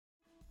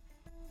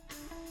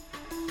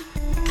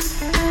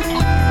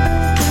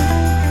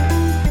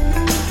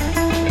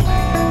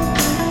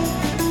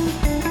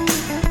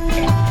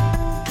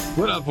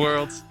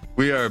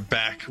We are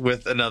back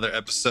with another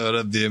episode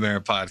of the Amera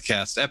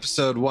Podcast,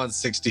 episode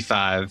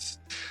 165.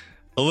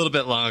 A little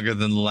bit longer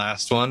than the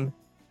last one,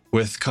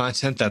 with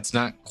content that's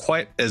not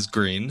quite as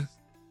green.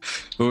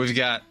 But we've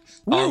got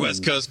our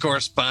West Coast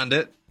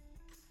correspondent,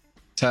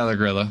 Tyler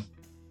Grillo.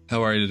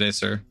 How are you today,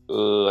 sir?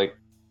 I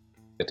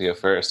get to go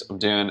first. I'm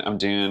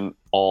doing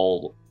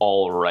all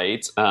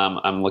right.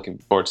 I'm looking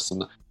forward to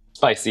some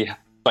spicy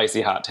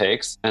hot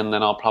takes, and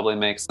then I'll probably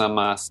make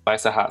some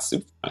spicy hot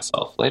soup for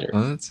myself later.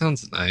 Well, that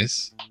sounds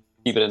nice.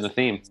 Keep it in the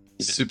theme.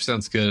 Soup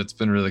sounds good. It's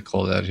been really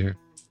cold out here.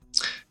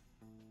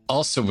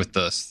 Also with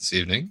us this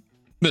evening,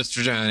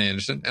 Mr. John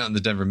Anderson out in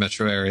the Denver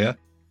metro area.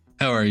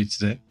 How are you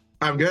today?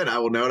 I'm good. I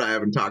will note I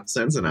haven't talked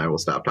since, and I will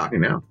stop talking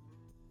now.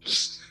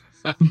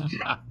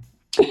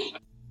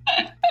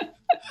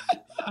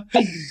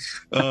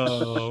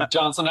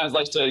 John sometimes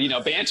likes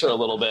to, banter a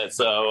little bit,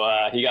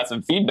 so he got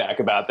some feedback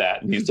about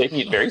that, and he's taking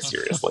it very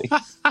seriously.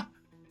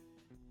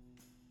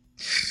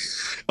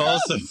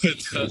 Also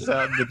with us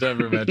out in the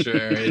Denver metro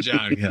area,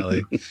 John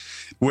Kelly,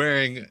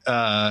 wearing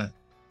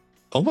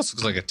almost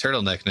looks like a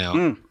turtleneck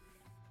now,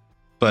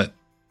 but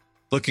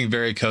looking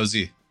very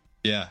cozy.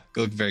 Yeah,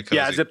 looking very cozy.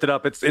 Yeah, I zipped it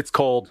up. It's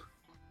cold.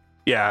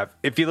 Yeah,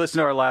 if you listen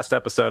to our last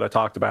episode, I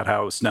talked about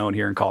how it was snowing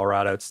here in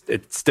Colorado.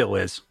 It still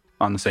is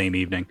on the same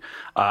evening.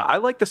 I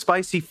like the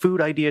spicy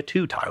food idea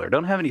too, Tyler.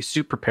 Don't have any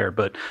soup prepared,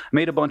 but I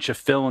made a bunch of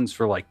fillings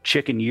for like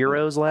chicken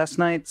gyros last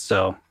night,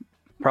 so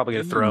probably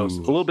gonna throw a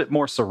little bit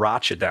more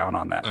sriracha down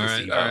on that. All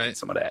right.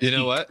 Some of that. You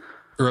know what?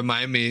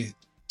 Remind me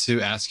to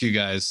ask you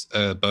guys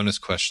a bonus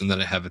question that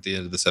I have at the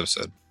end of this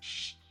episode.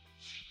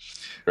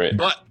 Great.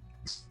 But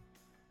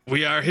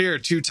we are here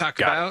to talk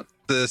about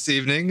this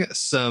evening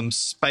some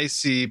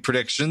spicy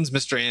predictions.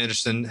 Mr.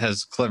 Anderson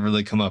has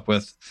cleverly come up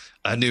with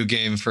a new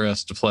game for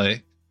us to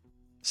play,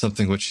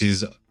 something which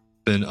he's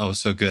been oh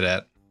so good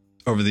at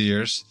over the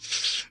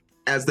years.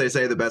 As they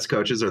say, the best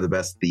coaches are the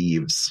best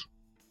thieves.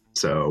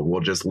 So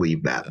we'll just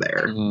leave that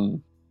there.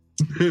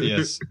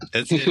 Yes,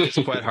 it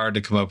is quite hard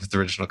to come up with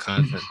original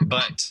content,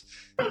 but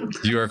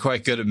you are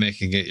quite good at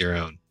making it your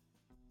own.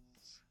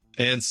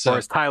 And so, or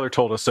as Tyler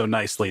told us so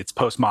nicely, it's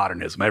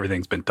postmodernism.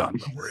 Everything's been done.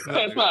 Don't worry about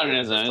it.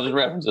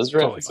 Postmodernism. It's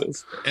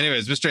references.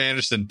 Anyways, Mr.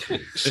 Anderson,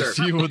 Sure. if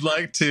you would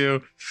like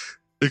to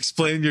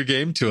explain your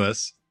game to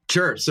us.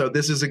 Sure. So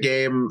this is a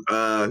game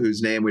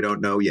whose name we don't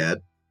know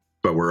yet,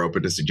 but we're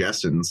open to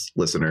suggestions,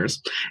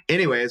 listeners.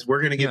 Anyways,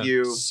 we're going to give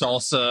you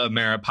salsa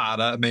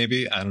maripata,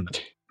 maybe. I don't know.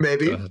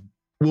 Maybe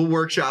we'll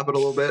workshop it a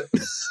little bit.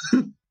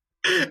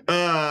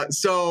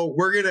 So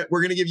we're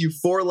gonna give you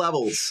 4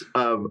 levels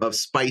of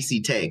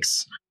spicy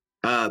takes.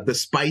 The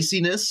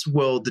spiciness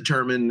will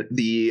determine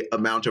the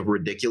amount of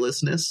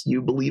ridiculousness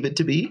you believe it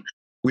to be.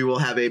 We will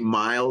have a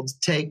mild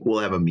take, we'll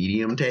have a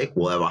medium take,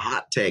 we'll have a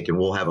hot take, and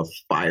we'll have a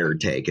fire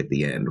take at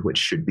the end, which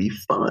should be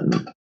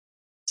fun.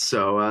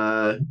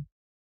 So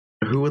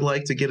who would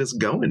like to get us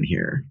going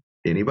here?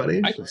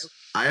 Anybody?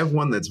 I have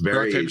one that's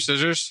very... Rock, paper,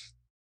 scissors?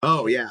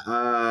 Oh, yeah.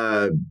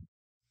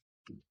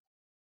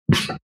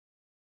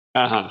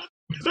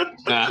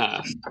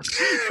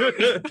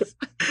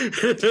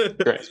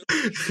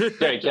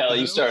 Great, Kelly,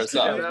 you start us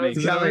off.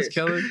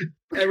 Kelly.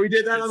 And we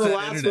did that on the It's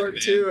last internet, one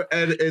man. too.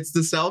 And it's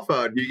the cell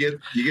phone. You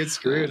get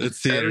screwed.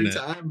 It's the every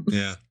internet. time.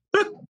 Yeah.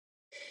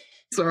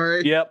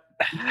 Sorry. Yep.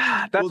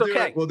 That's We'll do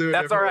okay. it. We'll do a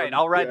That's all different right. one.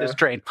 I'll ride Yeah. this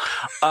train.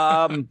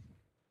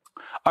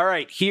 All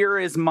right. Here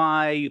is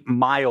my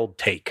mild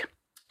take.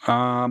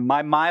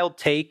 My mild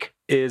take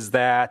is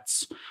that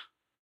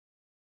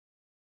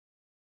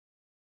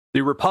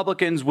the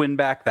Republicans win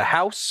back the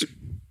House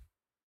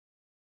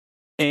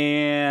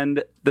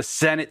and the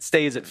Senate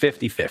stays at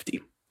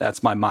 50-50.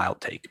 That's my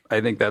mild take.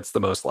 I think that's the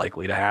most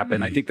likely to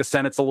happen. I think the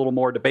Senate's a little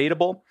more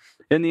debatable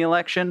in the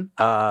election,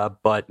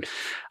 but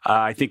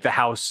I think the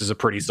House is a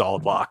pretty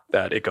solid lock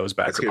that it goes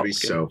back That's gonna be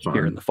Republican so fun.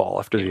 here in the fall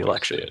after the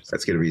election.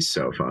 That's gonna be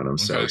so fun. I'm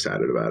so Okay.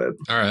 excited about it.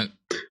 All right.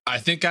 I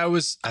think I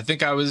was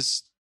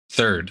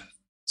third,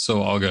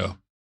 so I'll go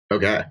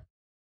Okay.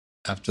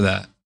 after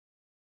that.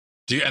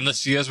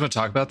 Unless you guys want to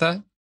talk about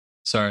that?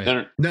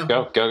 Sorry. No.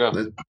 Go.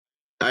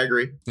 I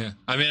agree. Yeah.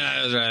 I mean,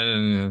 I was right.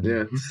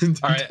 Yeah.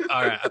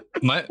 All right.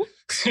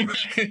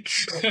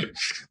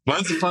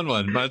 Mine's a fun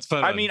one.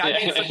 I mean,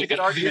 you could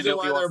argue These are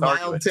why they're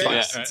mild takes.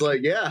 Yeah. It's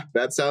like, yeah,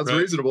 that sounds Right.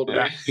 reasonable to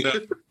me.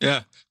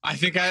 Yeah. I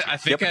think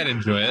I'd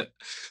enjoy it.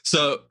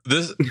 So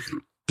this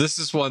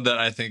is one that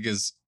I think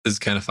is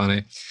kind of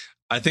funny.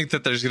 I think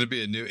that there's going to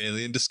be a new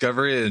alien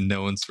discovery and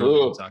no one's really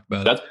going to talk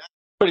about That's it.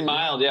 pretty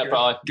mild, yeah,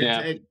 probably. Good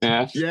Yeah. take.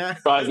 Yeah. Yeah.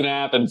 Probably gonna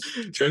happen.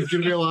 There's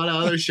gonna be a lot of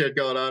other shit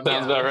going on.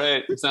 Sounds about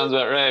right.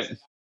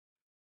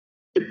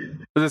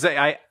 As I say,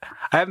 I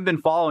haven't been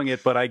following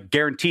it, but I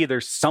guarantee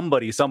there's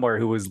somebody somewhere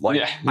who was like,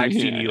 Yeah. I've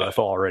seen a Yeah. UFO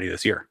already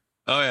this year.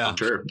 Oh yeah.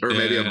 Sure. Or Yeah,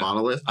 maybe yeah. a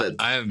monolith that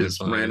I haven't been is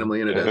following it.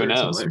 randomly in a Yeah, who desert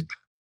knows? somewhere.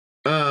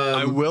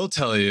 I will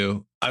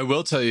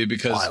tell you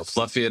because Wild.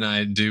 Fluffy and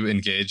I do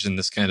engage in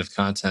this kind of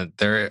content.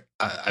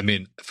 I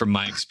mean, from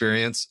my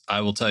experience,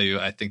 I will tell you,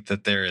 I think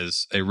that there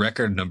is a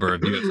record number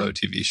of UFO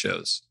TV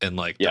shows and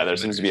Yeah, there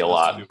seems to be a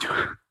lot.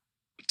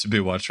 to be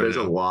watched right There's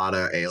a now. lot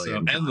of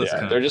alien. So, endless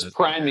Yeah, they're just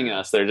priming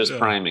us. They're just Yeah.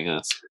 priming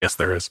us. Yes,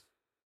 there is.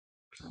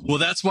 Well,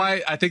 that's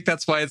why I think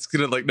that's why it's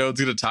gonna like no one's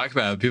gonna talk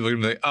about it. People are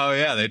gonna be like, oh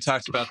yeah, they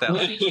talked about that.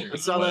 last year." I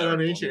saw that on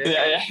Ancient.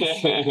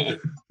 Yeah.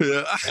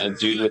 Yeah.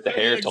 Dude with the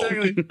hair told.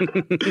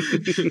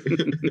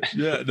 Exactly.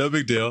 Yeah, no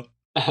big deal.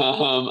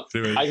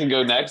 Anyway, I can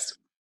go next.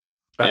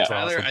 That's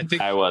Tyler, awesome. I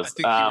think I was.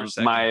 think you were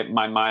second.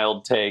 My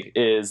mild take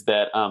is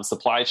that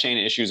supply chain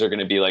issues are going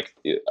to be like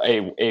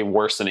a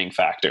worsening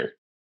factor.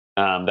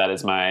 That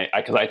is my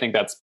because I think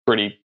that's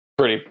pretty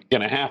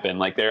going to happen.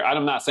 Like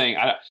I'm not saying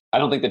I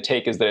don't think the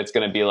take is that it's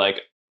going to be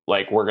like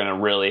we're going to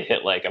really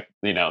hit like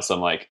a some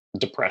like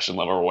depression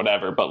level or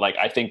whatever. But like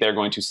I think they're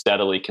going to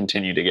steadily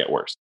continue to get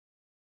worse.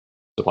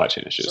 Supply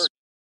chain issues.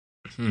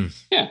 Hmm.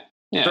 Yeah.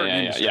 Certain I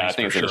industries,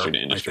 think it's for industry sure, to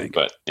industry, I think.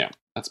 but yeah,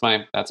 that's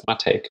my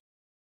take.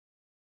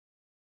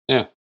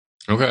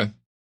 Okay.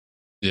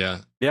 Yeah,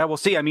 Yeah, we'll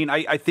see. I mean,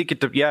 I think it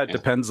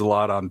depends a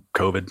lot on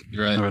COVID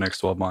you're right. over the next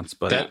 12 months,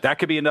 but That- that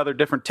could be another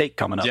different take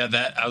coming up. Yeah,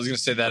 that I was gonna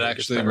say that I think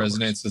it's actually better or worse.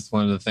 resonates with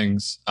one of the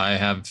things I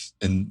have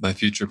in my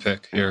future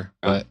pick here.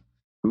 But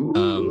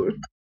Ooh.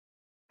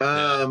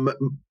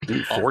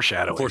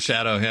 Foreshadowing.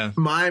 foreshadow, yeah.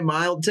 My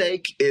mild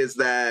take is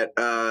that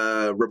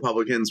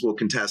Republicans will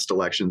contest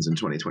elections in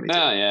 2022.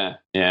 Oh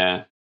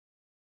yeah.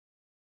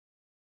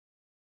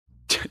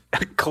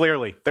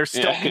 Clearly, they're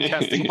still Yeah.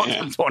 contesting ones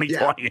from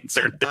 2020 in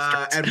certain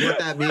districts. And what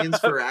that means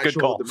for Good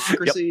actual call.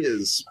 democracy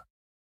is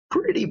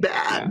pretty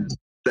bad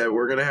that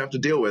we're going to have to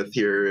deal with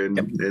here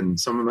in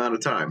some amount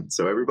of time.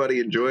 So everybody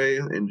enjoy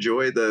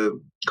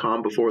the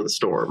calm before the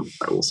storm,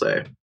 I will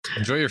say.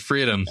 Enjoy your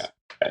freedom.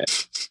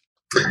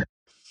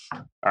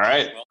 All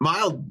right.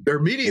 Mild or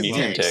medium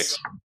Medium takes. takes.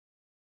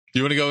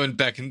 You want to go in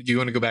back? You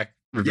want to go back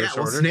Yeah, reverse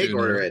we'll order? snake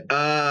order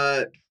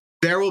it.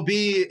 There will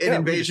be an Yeah,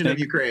 invasion we of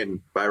just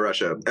Ukraine by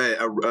Russia.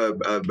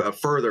 A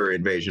further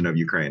invasion of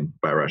Ukraine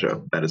by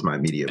Russia. That is my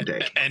medium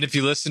take. And if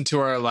you listen to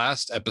our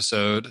last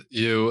episode,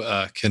 you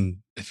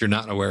can, if you're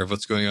not aware of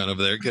what's going on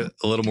over there, get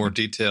a little more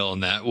detail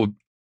on that.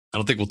 I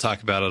don't think we'll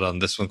talk about it on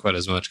this one quite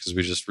as much because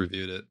we just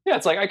reviewed it. Yeah,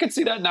 it's like I could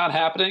see that not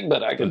happening,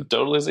 but I could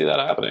totally see that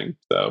happening.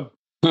 So,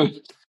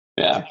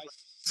 yeah.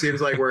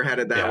 Seems like we're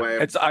headed that Yeah. way.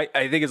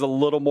 I think it's a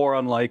little more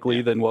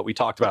unlikely than what we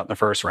talked about in the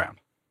first round.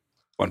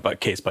 One by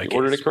case by case.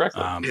 Ordered it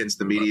correctly. Hence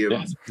the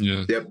medium.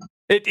 Yeah. Yeah.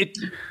 It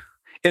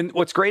and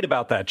what's great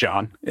about that,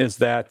 John, is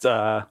that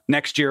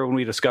next year when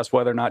we discuss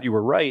whether or not you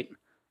were right,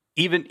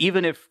 even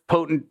if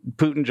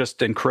Putin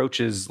just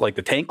encroaches like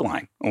the tank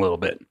line a little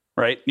bit,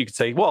 right? You could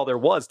say, well, there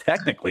was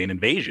technically an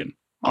invasion.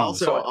 on the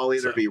Also, soil. I'll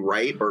either So, be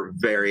right or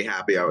very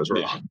happy I was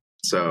wrong. Yeah.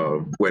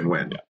 So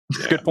win-win.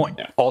 Yeah. good point.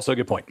 Yeah. Also a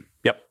good point.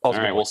 Yep. Also All good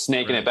right. point. Well,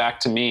 snaking it back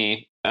to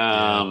me.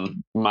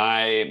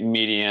 My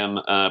medium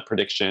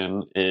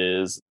prediction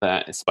is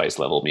that spice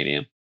level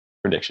medium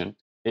prediction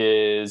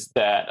is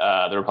that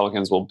the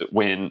Republicans will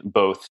win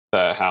both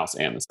the House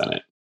and the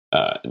Senate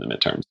in the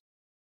midterms.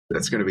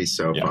 That's going to be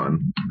so Yeah.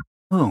 fun.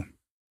 Oh.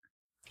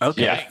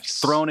 Okay. Yeah.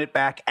 Throwing it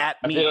back at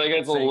I me. feel like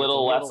it's a Saying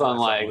little less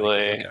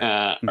unlikely,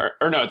 Okay.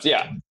 or no, it's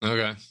a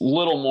Okay.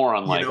 little more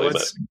unlikely.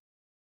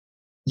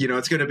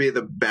 It's going to be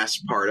the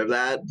best part of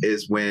that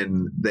is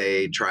when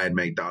they try and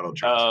make Donald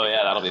Trump. Oh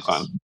yeah, that'll be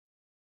fun.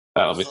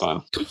 That'll be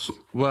fun.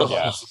 Well,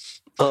 Yeah.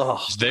 Ugh.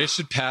 they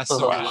should pass I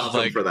some love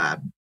them like for that.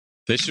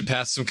 they should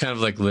pass some kind of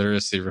like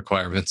literacy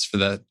requirements for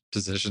that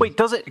position. Wait,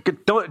 does it?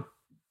 Don't,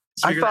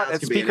 I Speaker of the thought House as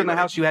can be Speaker of the anybody.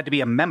 House, you had to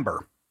be a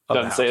member of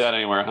Doesn't the say House. that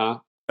anywhere, huh?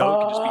 No,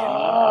 it could just be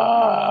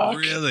anyone.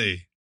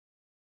 Really?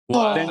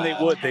 Then they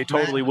would. They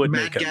totally would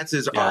Matt make him. Getz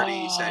has Yeah.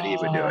 already said he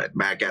would do it.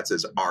 Matt Getz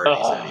has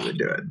already said he would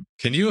do it.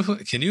 Can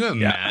you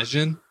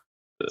imagine?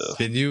 Ugh.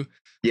 Can you?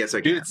 Yes,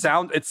 I can. Dude,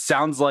 it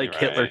sounds like You're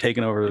Hitler right.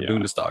 taking over the Yeah.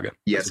 Bundestag.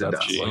 Yes,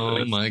 That's it does. what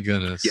Oh my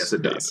goodness. Yes,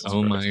 it does.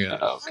 Oh my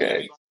god.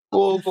 Okay.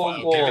 Cool.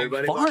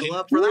 Everybody buckle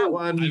up for that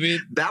one. I mean,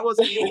 That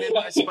wasn't even in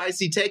my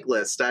spicy take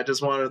list. I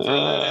just wanted to throw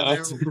that in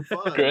there for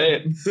fun.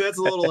 Great. That's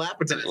a little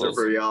appetizer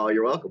for y'all.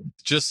 You're welcome.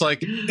 just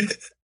like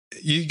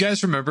you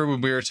guys remember when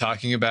we were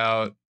talking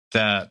about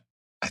that?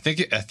 I think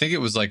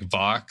it was like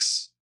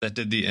Vox that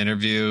did the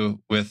interview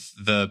with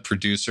the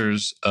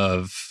producers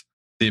of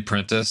The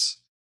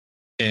Apprentice,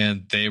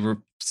 and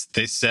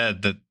they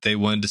said that they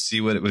wanted to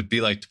see what it would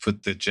be like to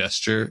put the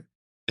gesture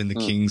in the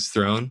king's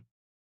throne.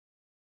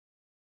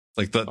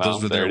 Like Well,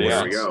 those were their there it is.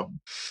 There words. we go.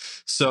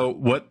 So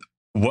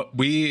what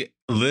we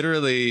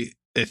literally,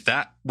 if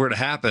that were to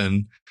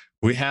happen,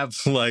 we have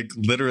like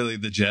literally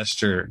the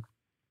gesture.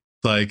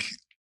 Like,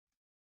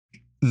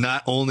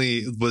 not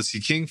only was he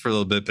king for a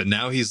little bit, but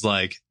now he's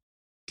like,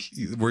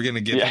 we're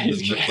gonna give Yeah, him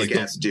he's like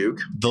Yes, Duke.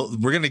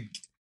 we're gonna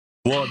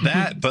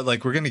but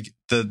like we're gonna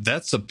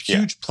that's a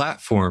huge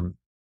platform,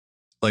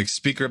 like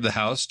Speaker of the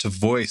House to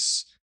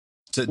voice.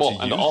 To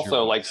Well, and use also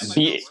your like voice.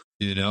 he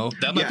You know,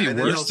 that might Yeah, be and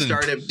then worse they'll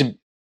than start him,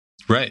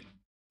 right.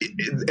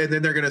 and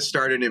then they're going to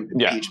start an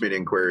impeachment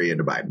inquiry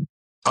into Biden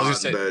I on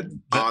was gonna say,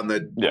 on the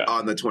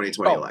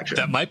 2020 election.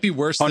 That might be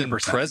worse than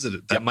 100%.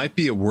 president. That Yep. might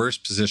be a worse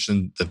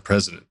position than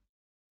president.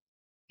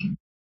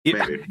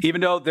 Maybe.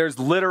 Even though there's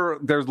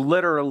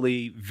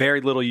literally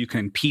very little you can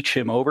impeach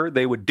him over,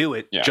 they would do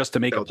it just to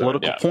make a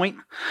political point.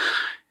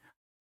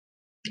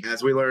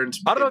 As we learned,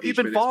 I don't know if you've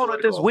been following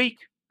it this week.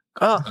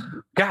 Oh,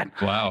 God.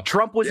 Wow.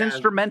 Trump was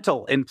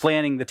instrumental in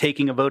planning the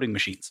taking of voting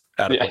machines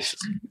out of places.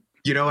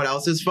 You know what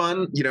else is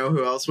fun? You know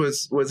who else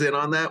was in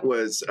on that?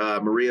 Was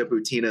Maria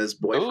Butina's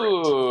boyfriend.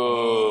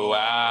 Ooh,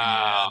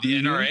 wow.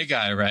 The NRA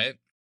guy, right?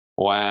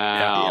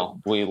 Wow.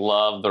 We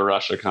love the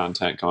Russia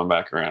content coming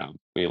back around.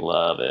 We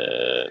love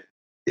it.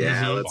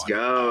 Yeah, let's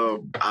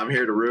go. I'm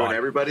here to ruin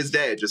everybody's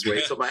day. Just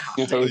wait till my hot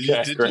take. Okay,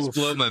 You did great. just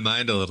blow my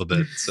mind a little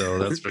bit, so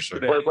that's for sure.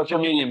 What's your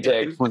medium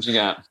take? What you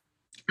got?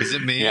 Is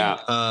it me? Yeah.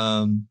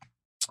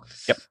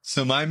 Yep.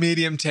 So my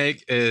medium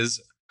take is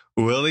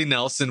Willie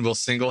Nelson will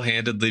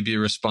single-handedly be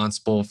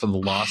responsible for the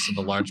loss of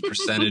a large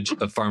percentage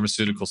of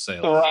pharmaceutical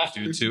sales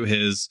due to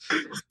his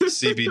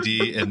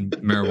CBD and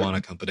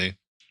marijuana company.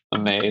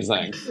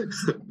 Amazing.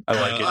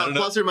 I like it.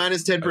 Plus or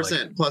minus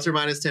 10%. Plus or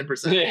minus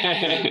 10%.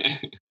 Yeah.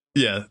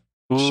 Yeah,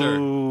 sure.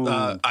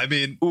 I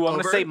mean, I'm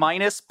going to say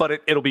minus,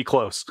 but it'll be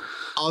close.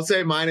 I'll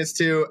say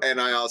 -2,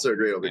 and I also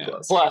agree it'll be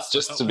close. Plus,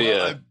 just to be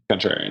a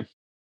contrarian.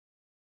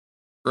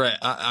 right.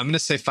 I'm going to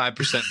say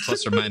 5%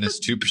 plus or minus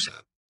 2%.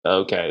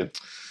 Okay.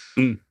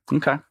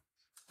 Okay.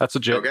 That's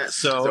legit. Okay,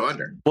 so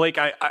under. Blake,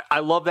 I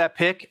love that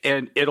pick,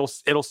 and it'll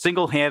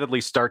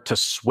single-handedly start to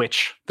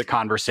switch the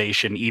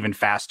conversation even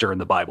faster in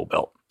the Bible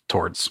Belt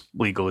towards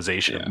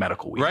legalization of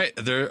medical weed. Right.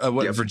 There,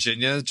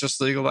 Virginia just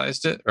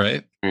legalized it,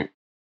 right?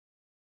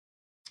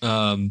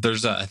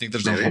 I think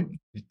there's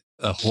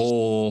a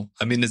whole.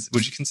 I mean,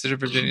 would you consider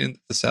Virginia in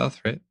the South,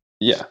 right?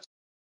 Yeah.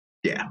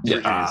 Yeah.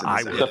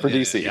 I would. Except for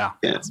DC. Yeah.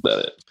 That's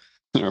about it.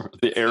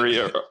 The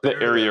area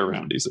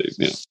around DC.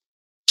 Yeah.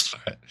 All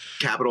right.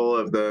 Capital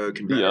of the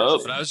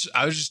Confederacy. But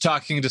I was just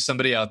talking to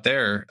somebody out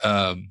there,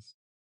 a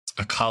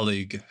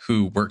colleague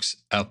who works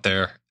out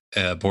there,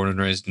 born and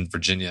raised in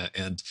Virginia,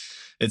 and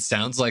it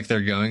sounds like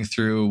they're going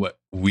through what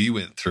we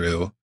went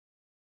through,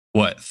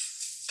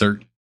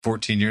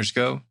 14 years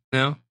ago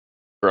now?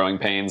 Growing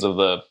pains of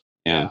the,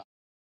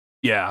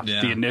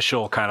 the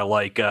initial kind of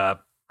like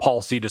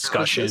policy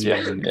discussion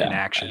and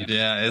action.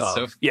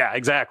 Yeah,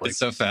 exactly. It's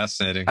so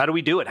fascinating. How do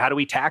we do it? How do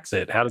we tax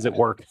it? How does it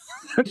work?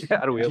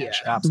 How do we open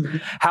shops?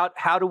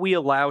 How do we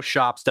allow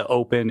shops to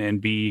open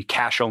and be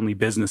cash only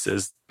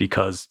businesses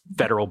because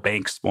federal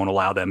banks won't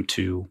allow them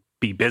to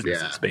be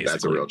businesses? Basically,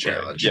 that's a real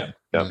challenge. Yeah.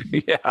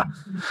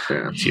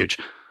 It's huge.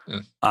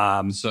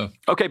 Yeah.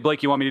 Okay,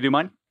 Blake, you want me to do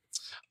mine?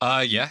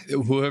 Yeah.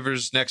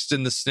 Whoever's next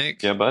in the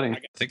snake. Yeah, buddy.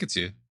 I think it's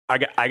you. I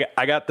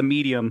got the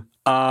medium.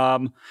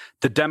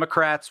 The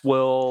Democrats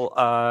will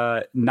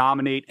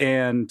nominate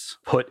and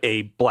put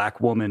a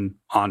black woman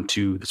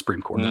onto the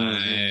Supreme Court.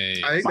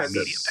 Nice. I think My that's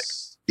medium pick.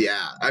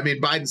 Yeah, I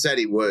mean, Biden said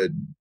he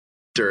would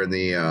during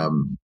the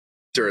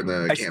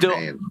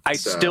campaign. I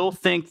still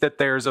think that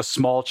there's a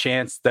small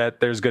chance that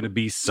there's going to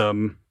be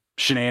some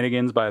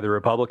shenanigans by the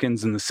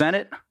Republicans in the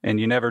Senate, and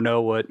you never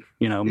know what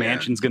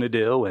Manchin's going to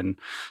do, and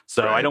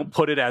so I don't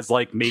put it as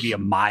like maybe a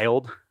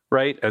mild.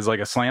 Right, as like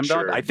a slam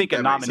dunk. Sure, I think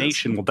a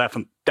nomination will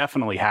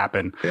definitely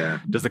happen. Yeah.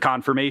 Does the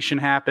confirmation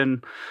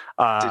happen?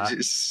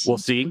 We'll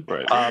see.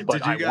 Right.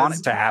 But I want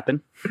it to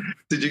happen.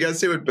 Did you guys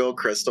see what Bill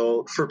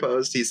Kristol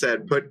proposed? He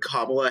said, put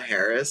Kamala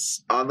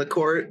Harris on the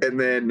court, and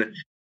then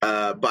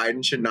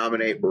Biden should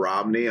nominate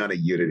Romney on a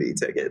Unity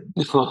ticket.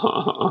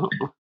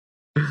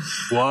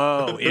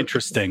 Whoa,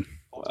 interesting.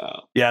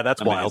 Wow. Yeah,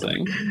 that's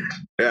Amazing. wild.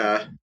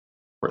 Yeah.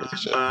 What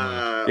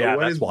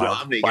What is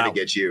Romney going to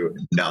get you?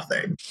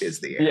 Nothing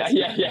is the answer.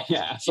 Yeah.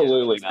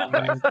 Absolutely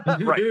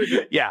nothing. Right.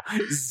 Yeah.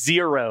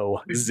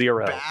 Zero.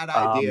 Bad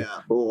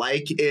idea.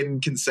 Like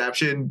in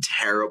conception,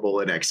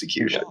 terrible in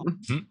execution.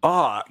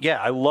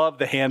 I love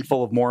the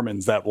handful of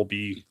Mormons that will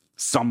be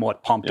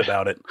somewhat pumped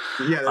about it.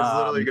 Yeah, there's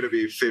literally going to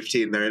be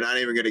 15. They're not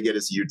even going to get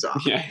us Utah.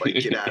 Like,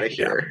 get out of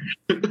here.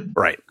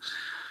 Right.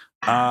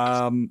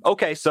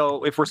 Okay,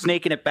 so if we're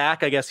snaking it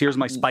back, I guess here's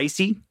my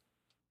spicy.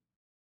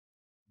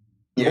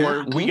 Yeah.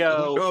 Or we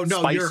go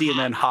spicy and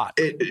then hot.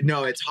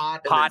 No, it's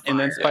hot. Hot and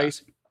then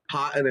spicy.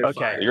 Hot and then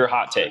fire. Your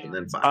hot take. And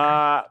then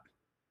fire.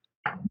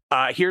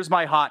 Here's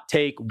my hot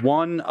take.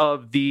 One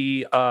of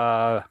the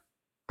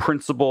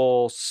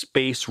principal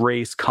space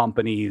race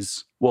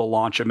companies will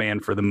launch a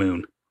man for the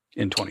moon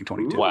in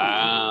 2022.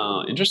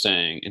 Wow,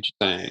 interesting.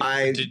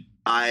 I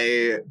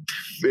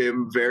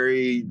have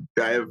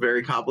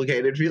very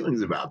complicated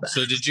feelings about that.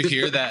 So did you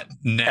hear that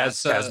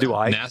NASA, as do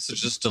I. NASA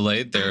just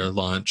delayed their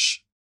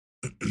launch?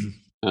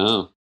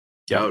 Oh.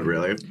 Oh,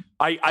 really?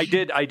 I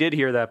did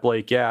hear that,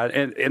 Blake. Yeah.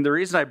 And the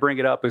reason I bring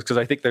it up is because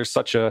I think there's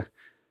such a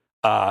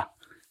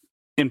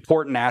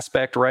important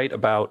aspect, right,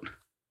 about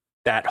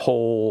that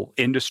whole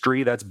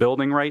industry that's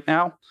building right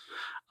now.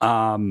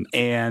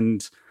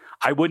 And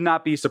I would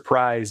not be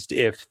surprised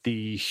if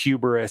the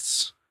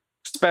hubris,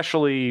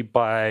 especially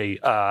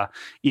by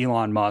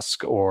Elon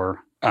Musk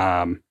or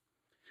Amazon,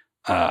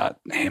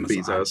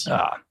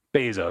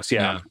 Bezos,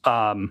 yeah.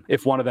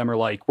 If one of them are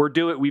like,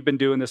 we've been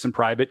doing this in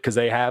private, because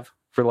they have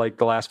for like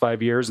the last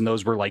 5 years, and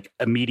those were like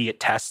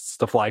immediate tests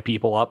to fly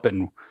people up,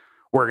 and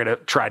we're going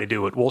to try to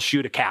do it. We'll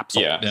shoot a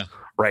capsule. Yeah.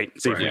 Right.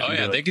 See if we Right. can Oh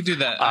yeah, do they it. could do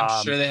that.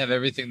 I'm sure Um, they have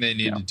everything they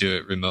need yeah. to do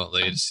it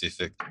remotely to see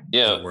if it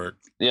Yeah. will work.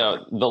 Yeah,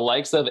 the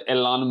likes of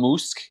Elon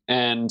Musk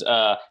and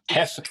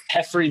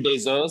Jeffrey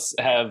Bezos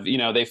have,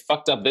 they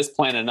fucked up this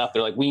planet enough.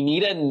 They're like, we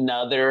need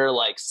another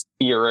like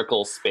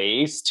spherical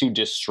space to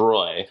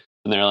destroy,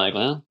 and they're like,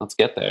 well, let's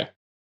get there.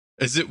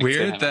 Is it say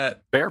weird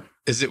that.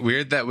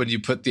 that when you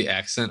put the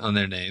accent on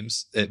their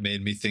names, it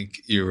made me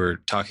think you were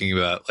talking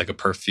about like a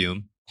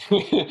perfume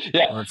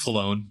Yeah, or a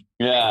cologne?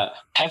 yeah.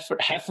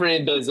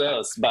 Jeffrey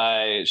Bezos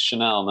by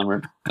Chanel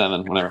number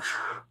 7, whatever.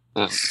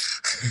 Uh,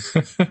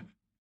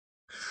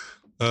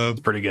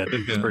 It's pretty good.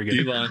 It's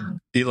pretty good.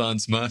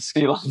 Elon's Musk.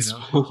 Elon's.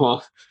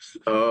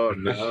 Oh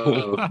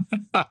no.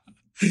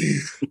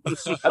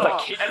 That's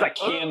a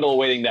candle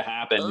waiting to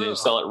happen. You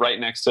sell it right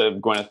next to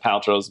Gwyneth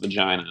Paltrow's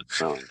vagina.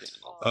 Smelling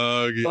candle.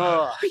 Oh, yeah.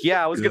 Ugh.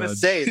 Yeah, I was going to God.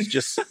 say it's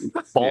just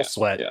ball Yeah,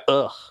 sweat. yeah.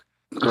 Ugh.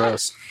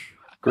 Gross.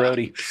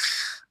 Grody.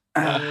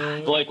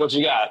 Blake, what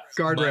you got?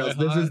 Guardrails.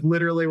 This is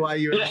literally why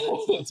you.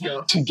 Let's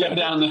go. To go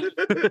down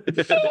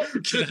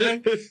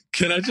the.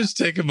 Can I just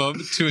take a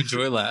moment to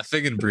enjoy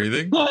laughing and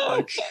breathing?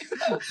 Like,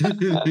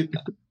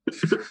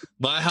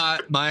 my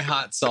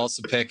hot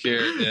salsa pick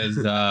here is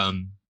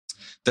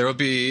there will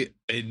be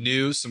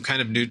some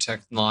kind of new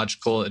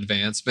technological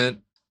advancement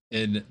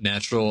in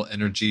natural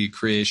energy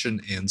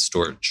creation and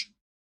storage.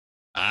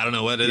 I don't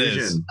know what it is.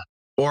 Fusion.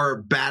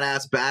 Or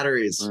badass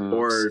batteries,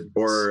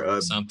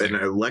 or Something.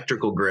 an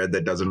electrical grid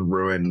that doesn't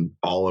ruin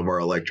all of our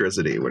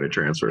electricity when it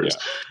transfers.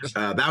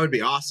 That would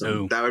be awesome.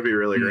 Ooh. That would be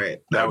really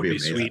great. That would be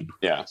amazing. sweet.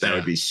 Yeah. That Yeah.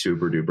 would be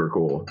super duper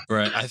cool.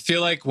 Right. I feel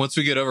like once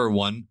we get over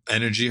one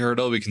energy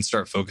hurdle, we can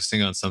start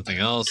focusing on something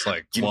else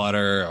like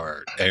water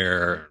or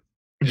air.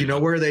 You know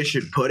where they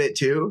should put it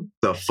too?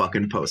 The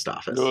fucking post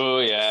office. Oh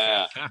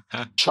yeah.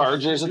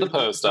 Chargers at the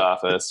post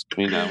office.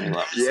 We love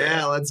to see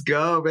Yeah, let's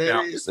go,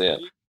 baby. it. See it.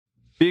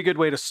 Be a good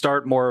way to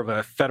start more of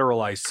a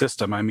federalized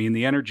system. I mean,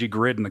 the energy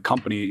grid in the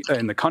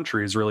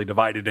country is really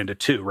divided into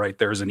two, right?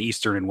 There's an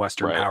eastern and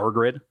western Right. power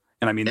grid.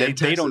 And I mean, And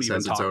they don't Texas even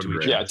has its talk own to each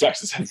grid. other. Yeah,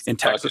 Texas has And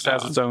Texas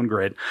has its own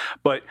grid.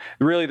 But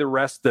really the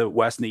rest, the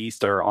west and the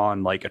east are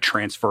on like a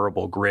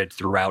transferable grid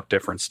throughout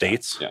different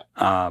states.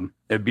 Yeah.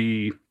 It'd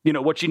be,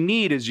 what you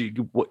need is you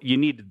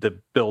need the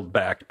Build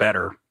Back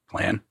Better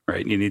plan,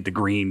 right? You need the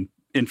green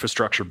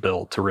infrastructure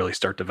bill to really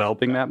start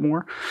developing that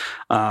more.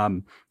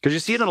 Because you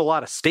see it in a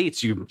lot of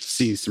states, you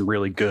see some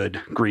really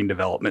good green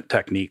development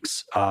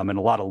techniques and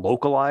a lot of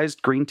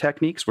localized green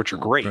techniques, which are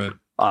great. Right.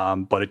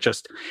 But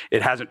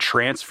it hasn't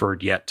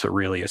transferred yet to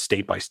really a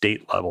state by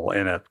state level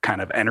and a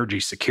kind of energy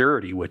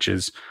security, which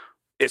is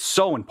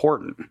so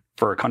important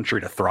for a country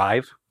to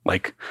thrive,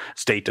 like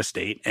state to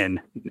state and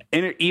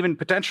even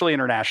potentially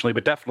internationally,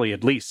 but definitely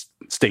at least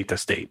state to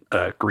state.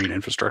 Green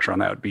infrastructure on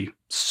that would be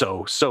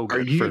so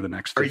good for the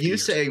next 50 Are you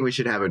years. saying we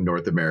should have a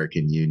North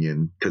American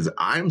Union? Because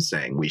I'm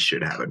saying we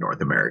should have a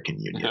North American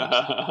Union.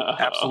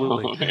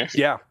 Absolutely.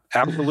 Yeah,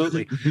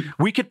 absolutely.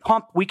 We could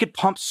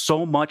pump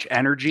so much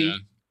energy Yeah.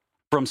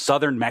 from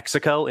southern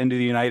Mexico into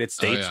the United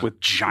States yeah. with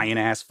giant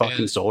ass fucking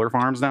And- solar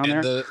farms down there.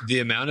 And the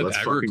amount of Let's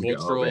fucking go,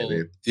 agricultural,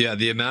 baby.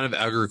 the amount of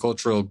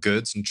agricultural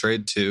goods and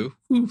trade too.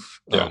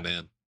 Oof. Yeah. Oh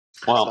man,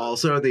 Well,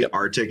 Also, the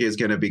Arctic is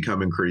going to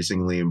become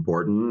increasingly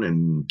important,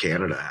 and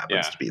Canada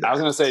happens to be there. I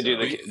was going to say, So-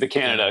 dude, the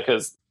Canada,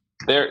 because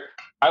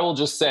I will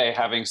just say,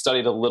 having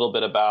studied a little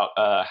bit about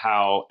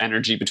how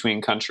energy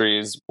between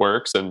countries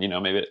works, and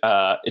maybe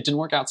it didn't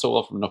work out so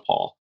well from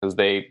Nepal because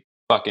they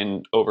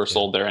fucking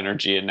oversold their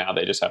energy, and now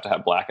they just have to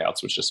have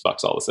blackouts, which just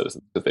fucks all the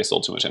citizens because they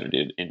sold too much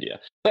energy to India.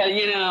 But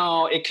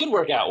it could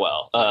work out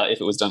well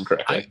if it was done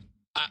correctly.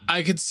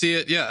 I could see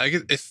it. Yeah, I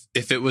could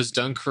if it was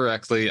done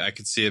correctly, I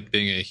could see it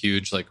being a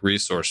huge like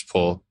resource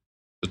pull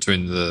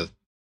between the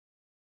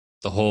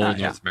whole Yeah.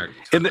 North American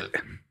In the,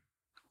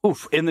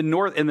 continent.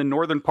 in the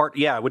northern part,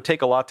 yeah, it would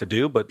take a lot to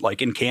do, but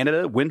like in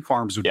Canada, wind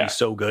farms would Yeah. be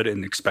so good,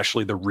 and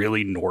especially the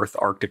really North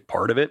Arctic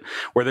part of it,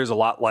 where there's a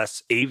lot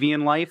less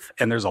avian life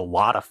and there's a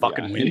lot of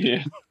fucking Yeah. wind.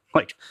 Yeah.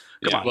 Like,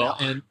 come Yeah, on. well,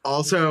 now. and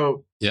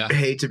Also, yeah, I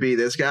hate to be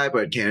this guy,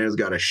 but Canada's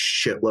got a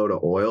shitload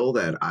of oil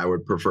that I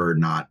would prefer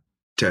not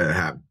to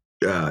have,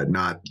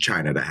 not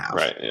China to have.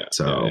 Right. Yeah.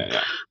 So-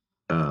 yeah.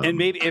 And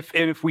maybe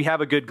if we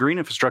have a good green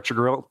infrastructure,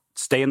 grill,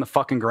 stay in the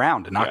fucking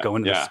ground and not Yeah, go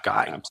into the yeah,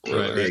 sky.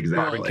 absolutely. Right, right.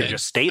 Exactly. We could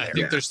just stay I there.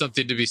 think there's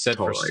something to be said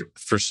Totally.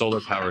 for solar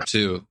power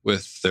too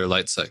with their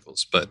light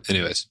cycles. But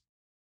anyways,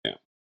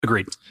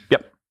 Agreed.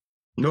 Yep.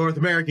 North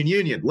American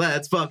Union,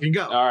 let's fucking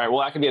go. All right. Well,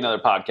 that could be another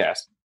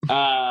podcast.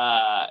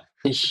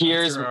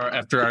 Here's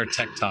after our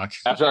tech talk.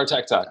 after our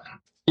tech talk.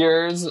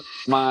 Here's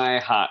my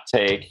hot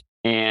take,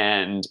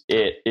 and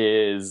it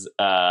is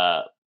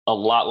a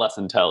lot less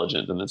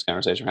intelligent than this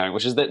conversation we're having,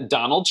 which is that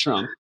Donald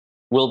Trump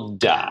will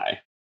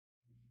die.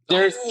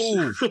 There's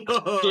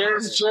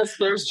just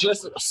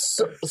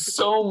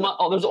so much.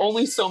 There's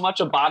only so much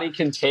a body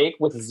can take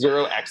with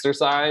zero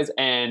exercise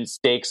and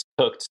steaks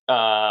cooked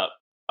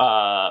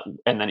and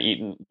then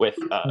eaten with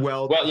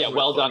well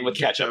done with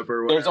ketchup.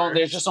 or There's whatever.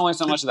 there's just only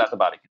so much of that the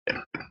body can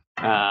take.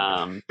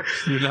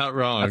 You're not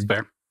wrong. That's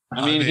fair.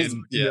 I mean, he's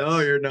No,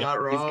 you're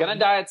not wrong. he's gonna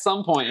die at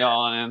some point,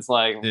 y'all, and it's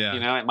like, Yeah. you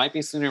know, it might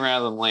be sooner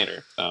rather than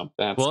later. So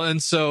that's Well,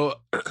 and so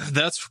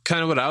that's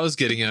kind of what I was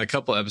getting at a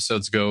couple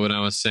episodes ago when I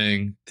was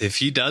saying if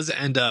he does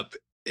end up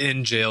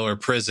in jail or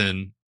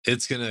prison,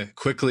 it's going to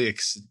quickly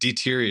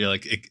deteriorate,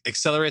 like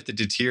accelerate the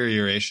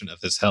deterioration of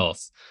his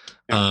health.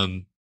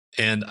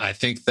 And I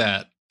think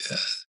that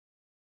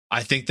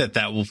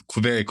that will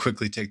very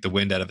quickly take the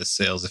wind out of his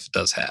sails if it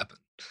does happen.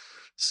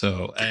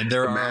 So, and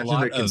there are a Imagine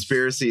lot the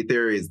conspiracy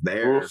theories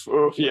there.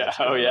 oof, yeah,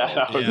 oh yeah,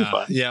 that would be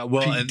fun. yeah.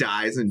 Well, He and,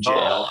 dies in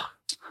jail.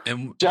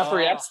 and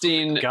Jeffrey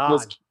Epstein God.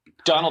 was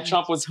Donald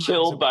Trump was Times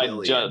killed a by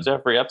billion.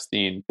 Jeffrey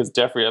Epstein because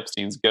Jeffrey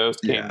Epstein's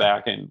ghost came Yeah.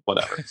 back and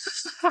whatever.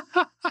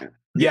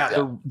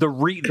 Yeah, the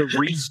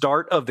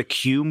restart of the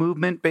Q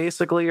movement,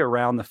 basically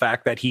around the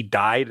fact that he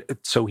died,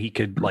 so he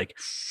could like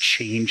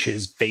change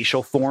his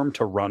facial form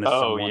to run as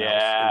Oh someone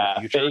yeah, else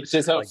in the future. faked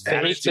his own, Like,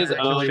 that faked is his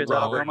own. shit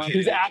Robert that-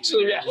 He's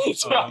actually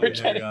it's oh Robert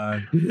my Kennedy.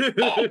 God.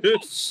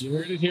 You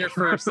heard it here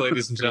first,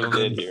 ladies and Did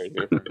gentlemen. hear it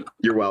here.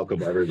 You're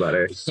welcome,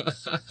 everybody.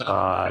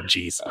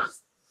 Jeez.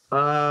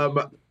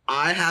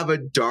 I have a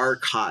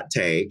dark hot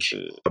take.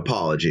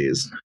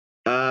 Apologies.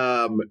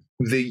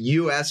 The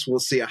U.S. will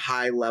see a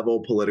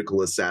high-level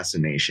political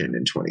assassination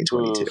in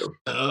 2022.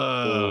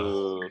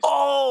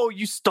 Oh,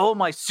 you stole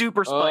my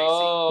super spicy.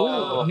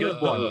 Oh, Ooh,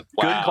 good one. wow.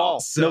 Good call.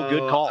 So,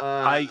 Good call.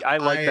 I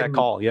like that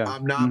call. Yeah.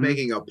 I'm not Mhm.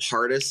 making a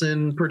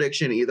partisan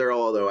prediction either,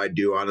 although I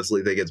do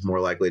honestly think it's more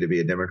likely to be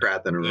a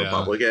Democrat than a Yeah.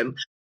 Republican.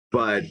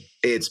 But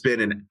it's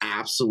been an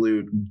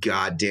absolute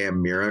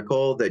goddamn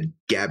miracle that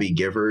Gabby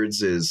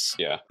Giffords is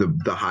Yeah.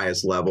 the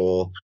highest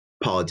level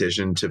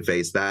politician to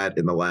face that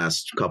in the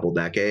last couple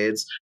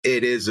decades.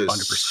 It is a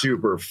 100%.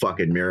 super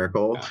fucking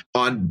miracle. Yeah.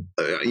 On,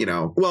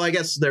 well, I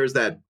guess there's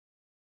that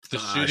The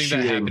shooting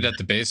that happened at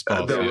the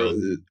baseball the-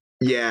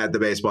 field, the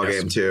baseball Yes.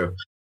 game too.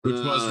 which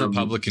was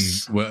Republican,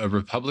 a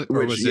Republic,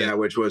 or was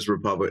Which was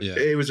Republican. Yeah.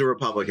 It was a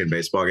Republican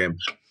baseball game.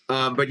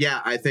 But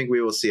yeah, I think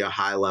we will see a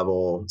high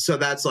level. So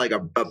that's like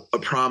a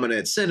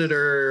prominent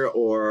senator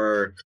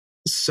or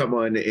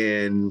someone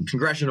in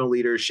congressional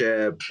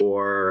leadership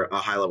or a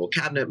high level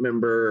cabinet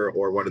member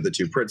or one of the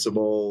two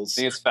principals.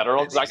 I think it's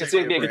federal because I can see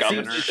it being a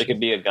Executive governor. branch. It could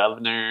be a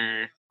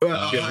governor. A Yeah,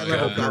 high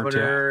level governor,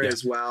 governor yeah.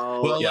 as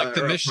well. Well, like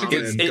the or a Michigan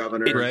prominent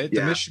governor, right?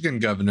 The Michigan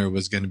governor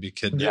was going to be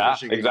kidnapped. Yeah,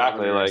 Michigan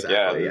exactly, governor, like,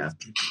 yeah. yeah.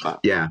 So,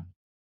 yeah,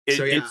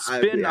 It's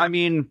been, yeah. I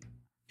mean,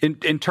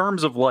 in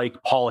terms of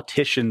like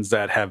politicians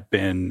that have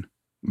been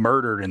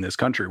murdered in this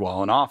country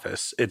while in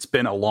office, it's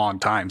been a long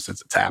time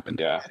since it's happened.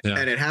 Yeah. Yeah.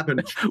 And it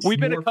happened. We've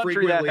been a more country that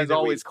frequently has than we-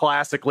 always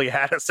classically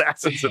had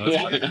assassins in this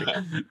Yeah.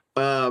 country.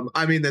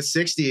 I mean, the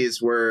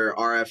 60s were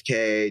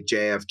RFK,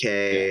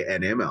 JFK,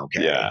 and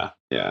MLK. Yeah.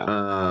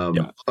 Yeah.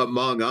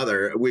 Among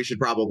other. We should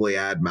probably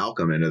add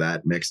Malcolm into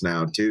that mix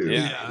now, too.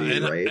 Yeah,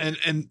 maybe,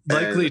 and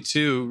likely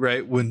too,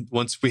 right?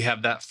 Once we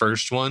have that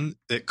first one,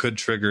 it could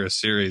trigger a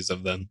series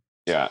of them.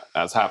 Yeah,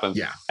 as happens.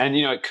 Yeah. And,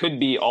 you know, it could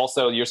be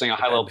also, you're saying a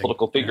high level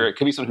political figure. It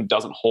could be someone who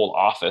doesn't hold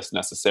office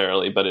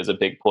necessarily, but is a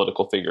big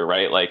political figure,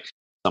 right? Like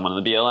someone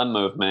in the BLM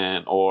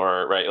movement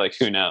or, right, like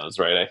who knows,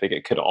 right? I think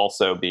it could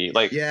also be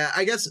like, Yeah,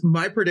 I guess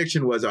my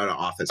prediction was on an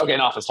office. okay,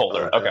 an office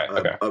holder. Okay.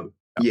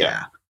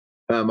 Yeah.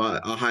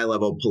 A high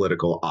level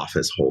political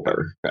office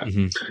holder.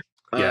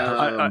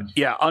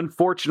 Yeah,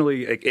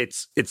 unfortunately,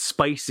 it's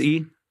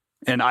spicy,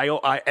 and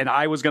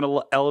I was going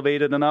to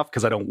elevate it enough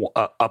because I don't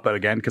up it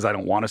again because I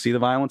don't want to see the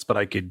violence, but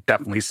I could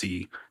definitely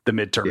see the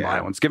midterm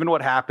violence given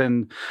what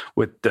happened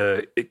with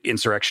the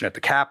insurrection at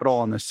the Capitol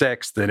on the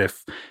 6th. That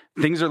if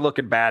things are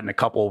looking bad in a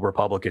couple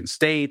Republican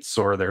states,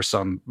 or there's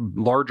some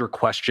larger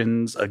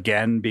questions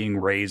again being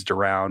raised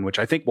around, which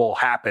I think will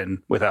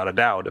happen without a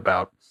doubt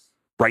about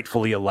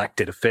rightfully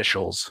elected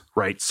officials,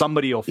 right?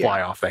 Somebody will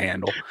fly off the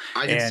handle,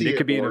 I can and see it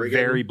could be in a Oregon.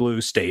 very blue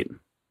state.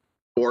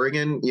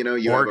 Oregon, you know,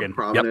 you Oregon,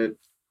 have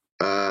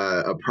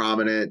a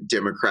prominent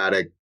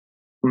Democratic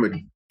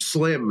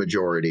slim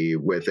majority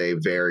with a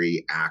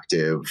very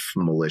active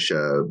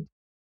militia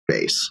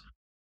base.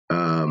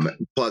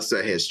 Plus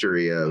a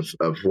history of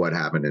what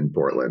happened in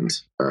Portland.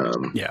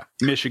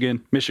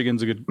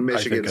 Michigan's a good.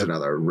 Michigan's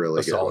another really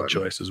a good solid one.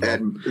 choice as well.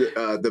 And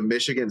the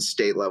Michigan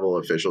state level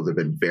officials have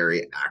been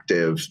very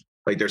active.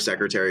 Like their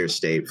Secretary of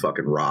State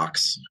fucking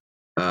rocks.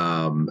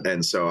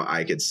 And so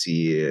I could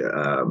see,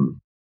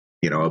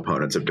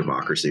 opponents of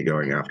democracy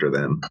going after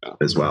them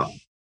as well.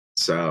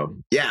 So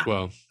yeah.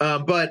 Well,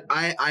 but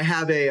I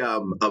have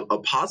a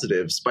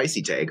positive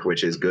spicy take,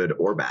 which is good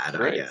or bad,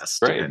 I guess,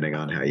 depending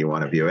on how you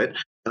want to view it.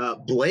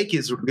 Blake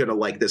is going to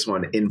like this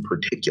one in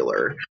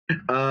particular.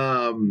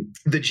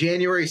 The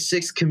January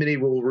 6th committee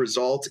will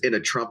result in a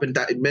Trump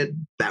indictment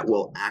that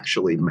will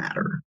actually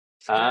matter.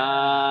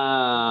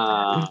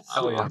 Ah,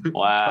 Hell yeah.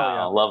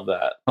 wow. Love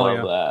that. Love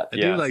that.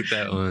 I do like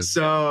that one.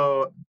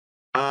 So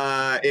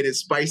it is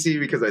spicy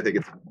because I think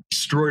it's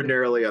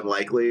extraordinarily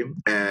unlikely,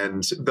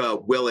 and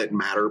the will it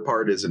matter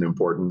part is an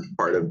important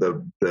part of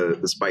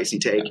the spicy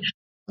take.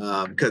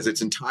 Because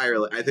it's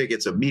entirely, I think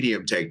it's a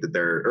medium take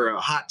or a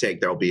hot take,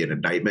 there'll be an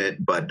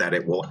indictment, but that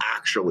it will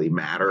actually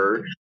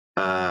matter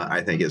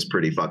I think is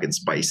pretty fucking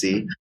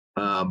spicy.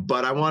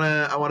 But I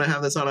wanna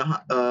have this on a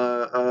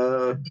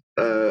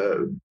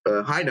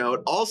high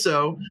note.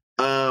 Also,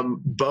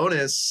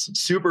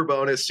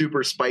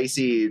 super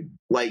spicy,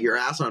 light your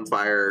ass on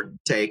fire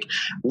take.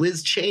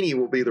 Liz Cheney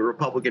will be the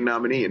Republican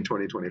nominee in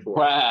 2024.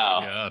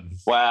 Wow. God.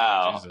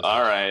 Wow. Jesus.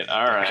 All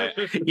right.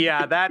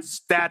 Yeah,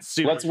 that's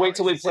super. Let's wait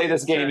till we play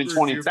this game in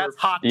 20. That's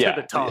hot Yeah.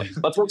 to the tongue.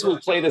 Let's wait till we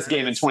play this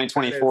game in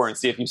 2024 and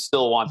see if you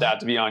still want that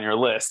to be on your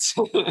list.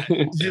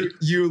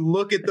 You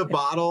look at the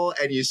bottle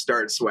and you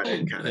start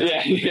sweating, kind of.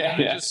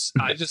 Yeah.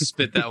 I just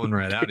spit that one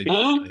right out of you.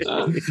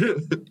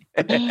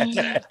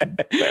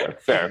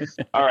 Fair.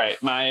 All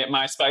right,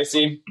 my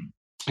spicy.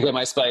 I got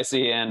my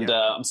spicy, and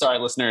I'm sorry,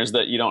 listeners,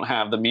 that you don't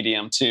have the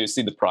medium to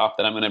see the prop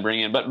that I'm going to bring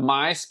in. But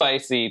my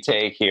spicy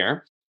take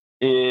here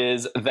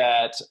is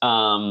that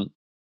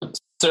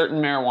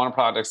certain marijuana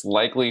products,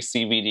 likely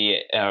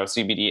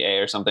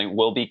CBDA or something,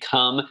 will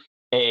become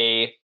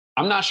a.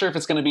 I'm not sure if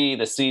it's going to be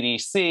the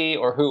CDC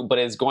or who, but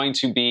it's going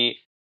to be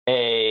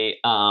a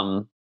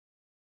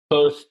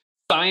both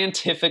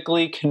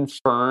scientifically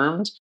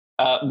confirmed,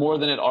 more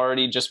than it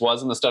already just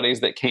was in the studies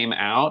that came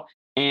out,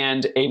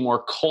 and a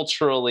more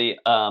culturally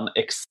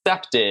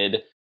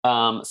accepted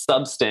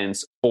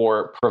substance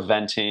for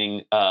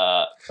preventing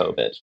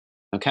COVID.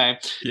 Okay.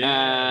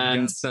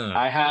 And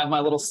I have my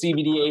little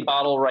CBDA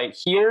bottle right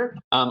here.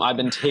 I've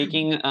been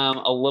taking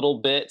a little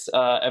bit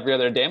every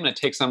other day. I'm going to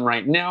take some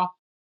right now.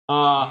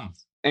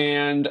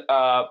 And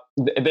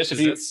this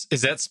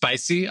is that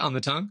spicy on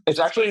the tongue? It's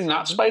actually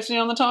not spicy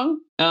on the tongue.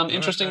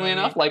 Interestingly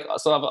enough, like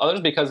some of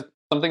others, because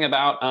something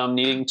about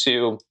needing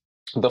to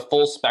the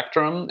full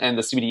spectrum, and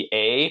the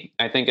CBDA,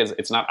 I think, is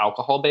it's not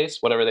alcohol based.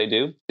 Whatever they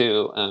do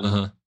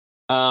to,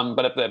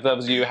 but if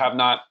those of you have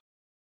not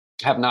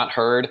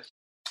heard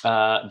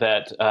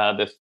that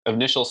the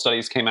initial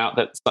studies came out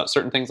that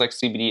certain things like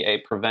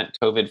CBDA prevent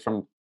COVID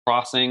from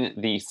crossing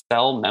the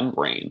cell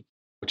membrane,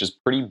 which is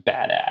pretty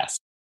badass.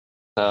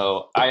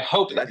 So I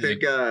hope I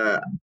think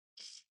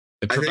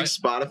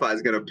Spotify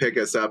is going to pick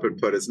us up and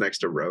put us next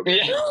to Rogan.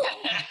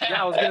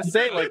 Yeah, I was going to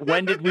say, like,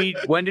 when did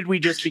we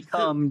just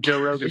become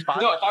Joe Rogan's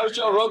podcast? No, if I was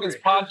Joe Rogan's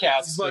podcast,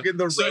 it's fucking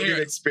the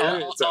Rogan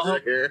experience over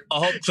here.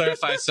 I'll help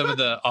clarify some of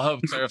the.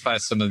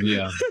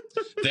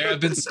 There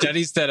have been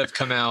studies that have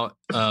come out,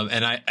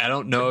 and I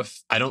don't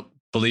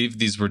believe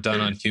these were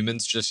done on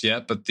humans just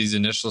yet, but these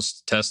initial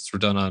tests were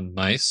done on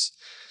mice,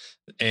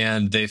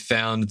 and they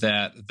found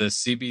that the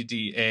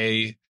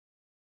CBDA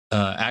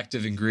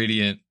active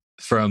ingredient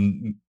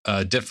from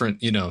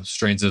different,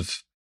 strains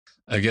of,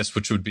 I guess,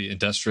 which would be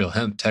industrial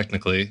hemp,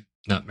 technically,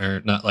 not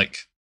like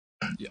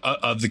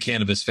of the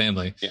cannabis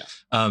family. Yeah.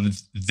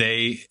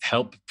 They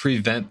help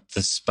prevent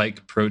the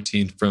spike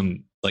protein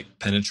from like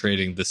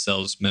penetrating the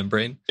cell's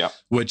membrane. Yeah.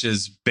 Which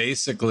is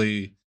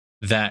basically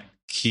that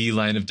key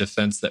line of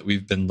defense that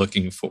we've been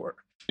looking for.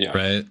 Yeah.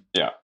 Right.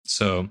 Yeah.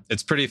 So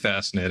it's pretty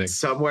fascinating.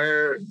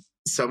 Somewhere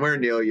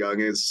Neil Young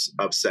is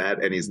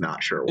upset and he's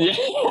not sure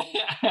why.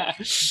 Yeah.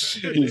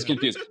 He's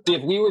confused. See,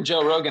 if we were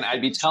Joe Rogan,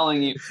 I'd be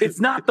telling you it's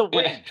not the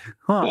wind.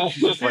 Huh.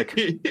 Like,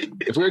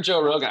 if we were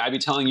Joe Rogan, I'd be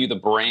telling you the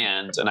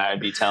brand, and I'd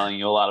be telling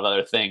you a lot of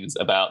other things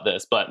about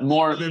this. But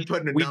more, we'd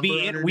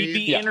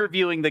be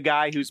interviewing the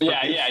guy who's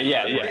yeah,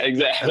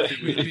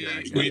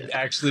 exactly. We'd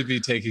actually be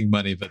taking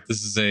money, but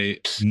this is a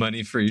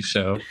money-free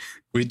show.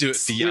 We do it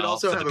for y'all. We'd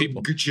also have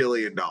people. $1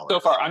 gajillion. So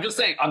far, I'm just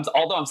saying.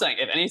 Although I'm saying,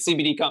 if any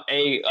CBD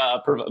company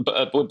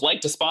would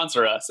like to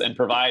sponsor us and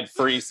provide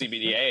free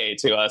CBDA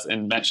to us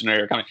and mention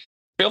your company,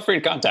 feel free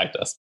to contact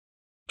us.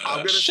 I'm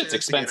gonna shit's say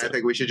expensive. Again, I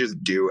think we should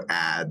just do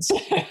ads,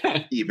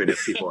 even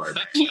if people are.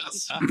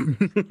 Yes.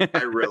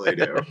 I really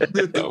do.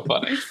 So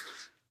funny.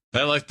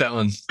 I like that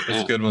one.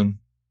 That's a good one.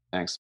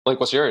 Thanks. Blake,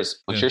 what's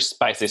yours? What's your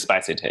spicy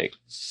take?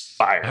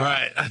 Fire. All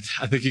right.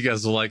 I think you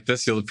guys will like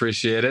this. You'll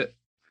appreciate it.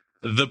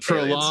 The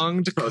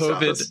prolonged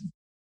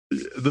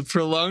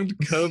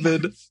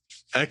COVID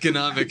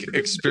economic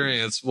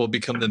experience will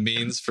become the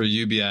means for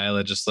UBI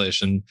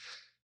legislation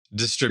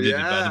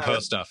distributed by the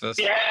post office.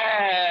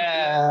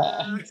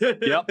 Yeah.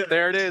 Yep.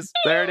 There it is.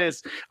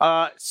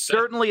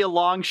 Certainly a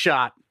long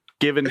shot,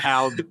 given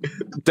how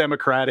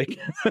democratic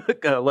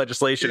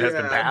legislation has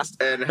been passed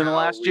in the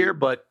last year,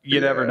 but you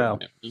never know.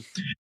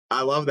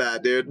 I love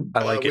that, dude.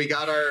 I like it.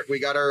 We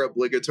got our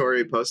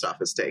obligatory post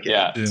office take.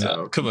 Yeah.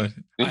 So. Come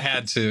on, I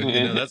had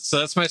to.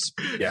 That's my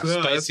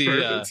spicy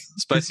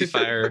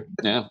fire.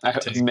 Yeah,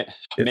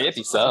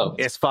 maybe so.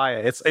 It's fire.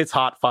 It's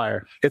hot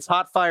fire. It's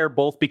hot fire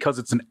both because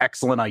it's an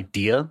excellent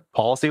idea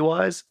policy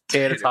wise,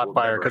 and it's hot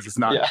fire because it's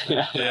not.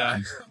 Yeah.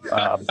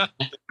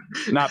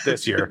 Not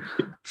this year,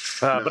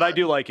 but I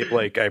do like it,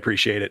 Blake. I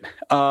appreciate it.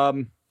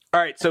 All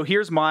right, so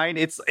here's mine.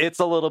 It's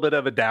a little bit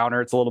of a downer.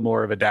 It's a little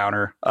more of a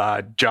downer.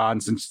 John,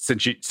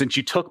 since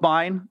you took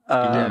mine,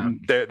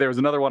 there was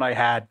another one I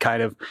had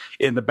kind of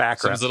in the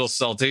background. Seems a little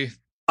salty.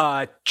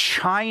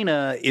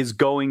 China is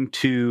going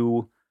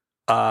to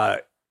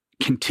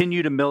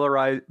continue to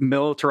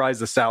militarize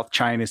the South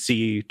China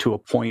Sea to a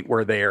point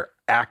where they are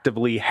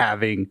actively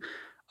having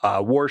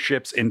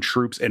warships and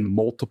troops in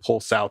multiple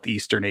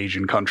Southeastern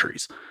Asian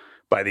countries.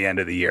 by the end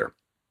of the year,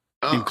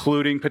 Oh,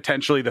 including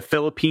potentially the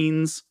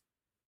Philippines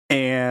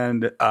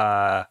and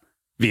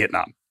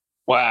Vietnam.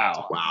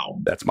 Wow. wow.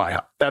 That's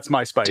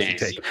my spicy Dang.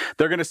 take.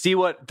 They're going to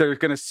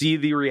see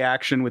the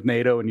reaction with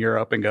NATO and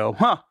Europe and go,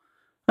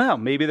 well,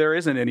 maybe there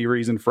isn't any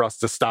reason for us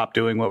to stop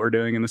doing what we're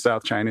doing in the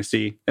South China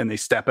Sea, and they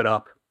step it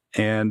up,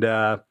 and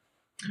that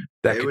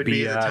It could would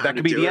be the time that to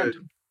could be do the it end.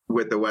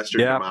 with the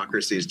Western Yeah.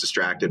 democracies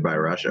distracted by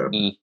Russia.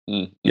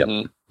 Mm,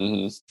 Yep.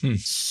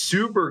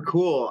 Super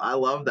cool. I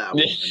love that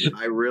one.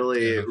 I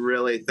really, Yeah.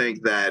 really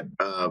think that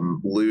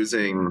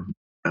losing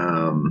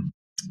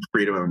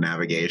freedom of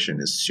navigation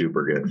is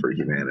super good for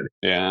humanity.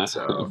 Yeah.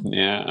 So,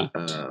 Yeah.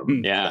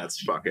 Yeah. That's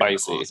fucking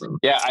Spicy. awesome.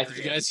 Yeah, Did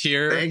you guys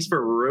hear? Thanks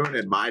for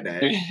ruining my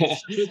day.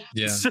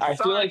 Yeah. I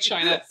feel like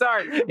China.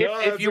 Sorry, No, if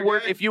that's you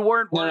weren't, okay. if you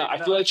weren't, No, worried, I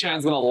feel like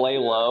China's going to lay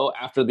low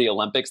after the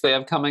Olympics they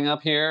have coming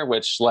up here,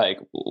 which, like,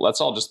 let's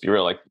all just be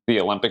real. Like, the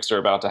Olympics are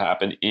about to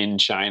happen in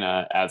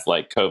China as,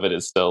 like, COVID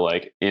is still,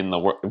 like, in the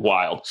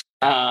wild.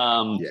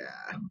 Yeah.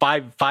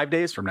 5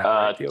 days from now.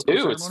 right? The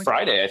opening 2, it's ceremony?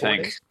 Friday, I 4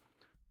 think. days?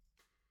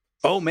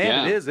 Oh man,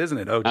 Yeah. it is, isn't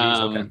it? Oh geez,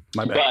 okay,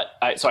 my bad.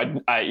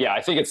 But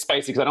I think it's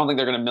spicy because I don't think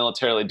they're going to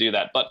militarily do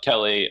that. But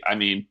Kelly, I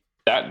mean,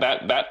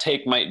 that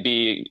take might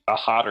be a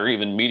hot or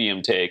even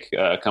medium take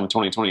come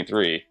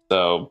 2023.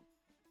 So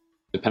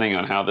depending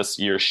on how this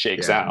year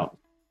shakes Yeah. out,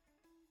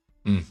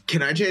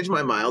 Can I change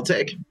my mild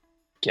take?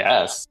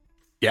 yes.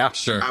 Yeah,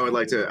 Sure. I would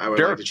like to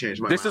Sure. like to change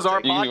my this is mild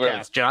our take. You can go ahead.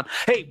 podcast, John.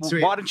 Hey,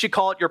 Sweet. why don't you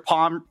call it your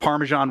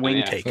Parmesan wing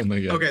Yeah. take? Oh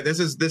my god. Okay, this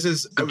is it's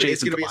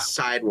Jason gonna be a Delisle.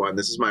 side one.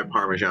 This is my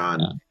Parmesan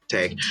Yeah.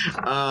 take.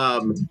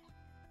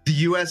 The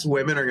US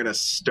women are gonna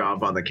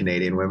stomp on the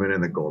Canadian women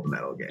in the gold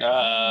medal game.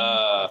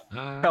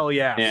 Hell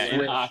yeah. Yeah,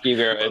 in hockey,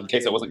 in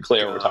case it wasn't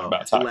clear, we're talking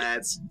about hockey.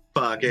 Let's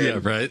fucking Yeah,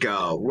 right.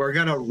 go. We're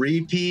gonna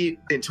repeat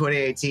in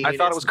 2018. I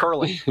thought it was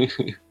curling.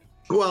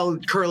 Well,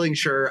 curling,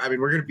 sure. I mean,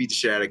 we're going to beat the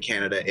shit out of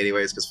Canada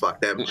anyways, because fuck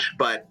them.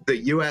 But the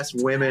U.S.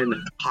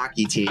 women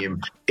hockey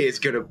team is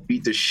going to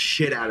beat the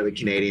shit out of the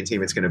Canadian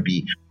team. It's going to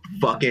be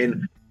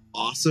fucking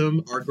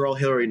awesome. Our girl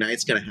Hillary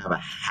Knight's going to have a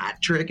hat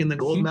trick in the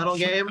gold medal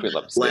game. We'd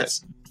love to see it.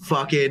 Let's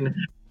fucking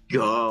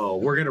go.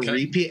 We're going to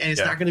Okay. repeat, and it's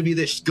Yeah. not going to be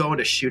this going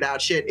to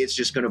shootout shit. It's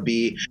just going to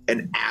be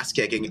an ass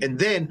kicking. And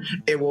then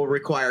it will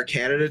require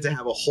Canada to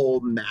have a whole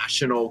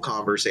national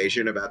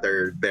conversation about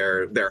their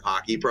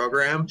hockey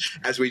program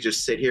as we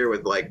just sit here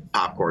with like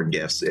popcorn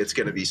gifts. It's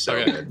going to be so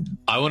Okay. good.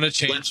 I want to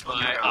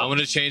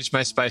change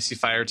my spicy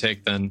fire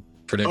take then.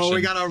 Prediction. Oh,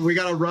 we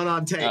gotta run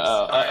on takes.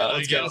 All right,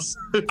 let's go.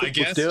 I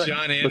guess do it.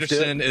 John Let's do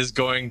it. Anderson is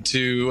going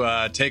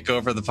to take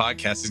over the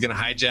podcast. He's going to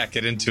hijack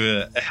it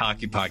into a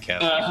hockey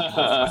podcast.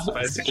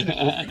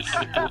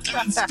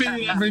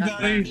 Godspeed,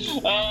 everybody.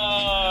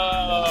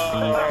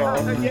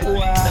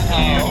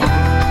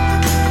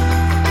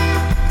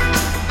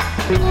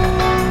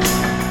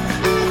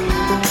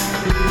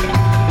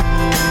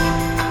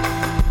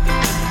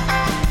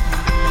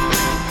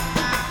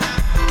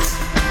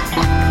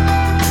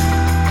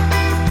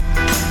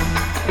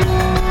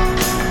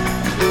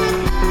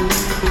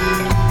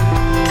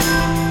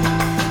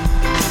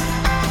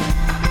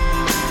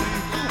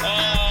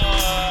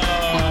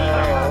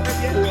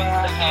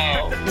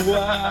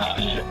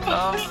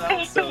 Oh, that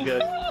was so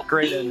good.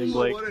 Great ending,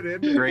 Blake. What an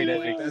ending. Great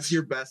ending. That's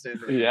your best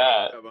ending.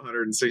 Yeah. Of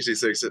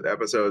 166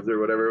 episodes or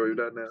whatever we've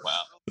done now.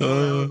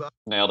 Wow.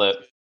 Nailed it.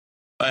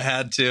 I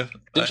had to.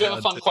 Did you have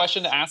a fun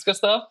question to ask us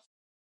though?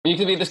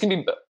 This can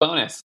be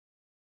bonus.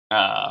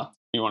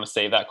 You want to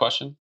save that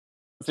question?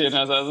 See, okay.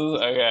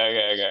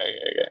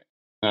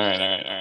 All right.